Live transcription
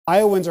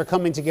Iowans are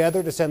coming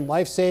together to send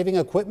life-saving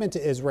equipment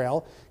to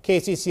Israel.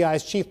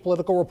 KCCI's chief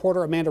political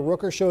reporter Amanda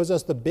Rooker shows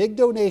us the big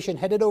donation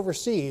headed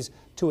overseas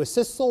to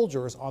assist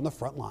soldiers on the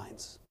front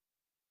lines.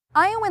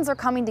 Iowans are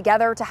coming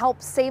together to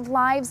help save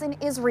lives in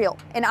Israel.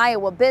 An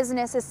Iowa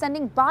business is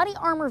sending body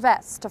armor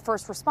vests to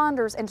first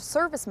responders and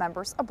service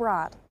members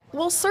abroad.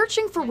 While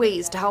searching for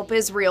ways to help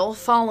Israel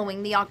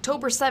following the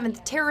October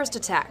 7th terrorist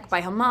attack by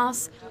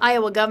Hamas,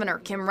 Iowa Governor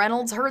Kim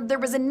Reynolds heard there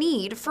was a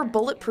need for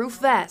bulletproof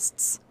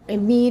vests.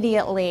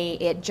 Immediately,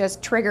 it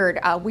just triggered.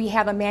 We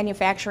have a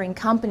manufacturing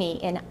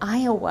company in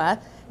Iowa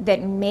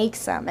that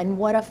makes them, and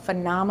what a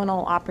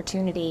phenomenal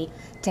opportunity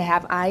to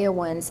have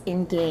Iowans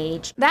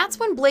engage. That's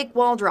when Blake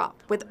Waldrop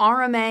with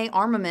RMA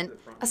Armament,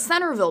 a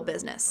Centerville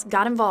business,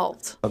 got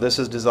involved. This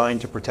is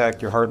designed to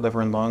protect your heart,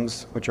 liver, and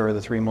lungs, which are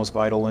the three most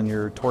vital in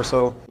your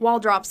torso.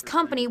 Waldrop's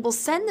company will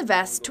send the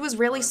vests to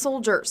Israeli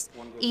soldiers.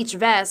 Each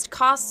vest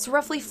costs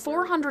roughly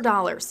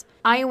 $400.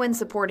 Iowans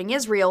Supporting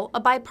Israel,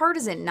 a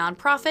bipartisan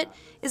nonprofit,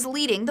 is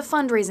leading the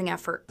fundraising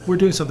effort. We're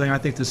doing something I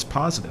think that's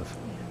positive.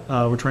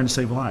 We're trying to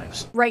save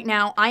lives. Right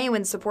now,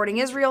 Iowans Supporting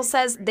Israel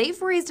says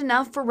they've raised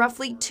enough for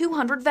roughly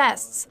 200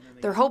 vests.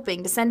 They're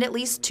hoping to send at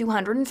least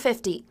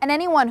 250. And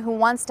anyone who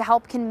wants to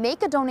help can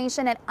make a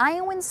donation at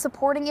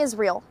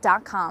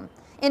iowansupportingisrael.com.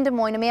 In Des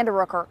Moines, Amanda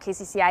Rooker,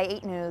 KCCI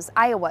 8 News,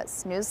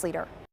 Iowa's news leader.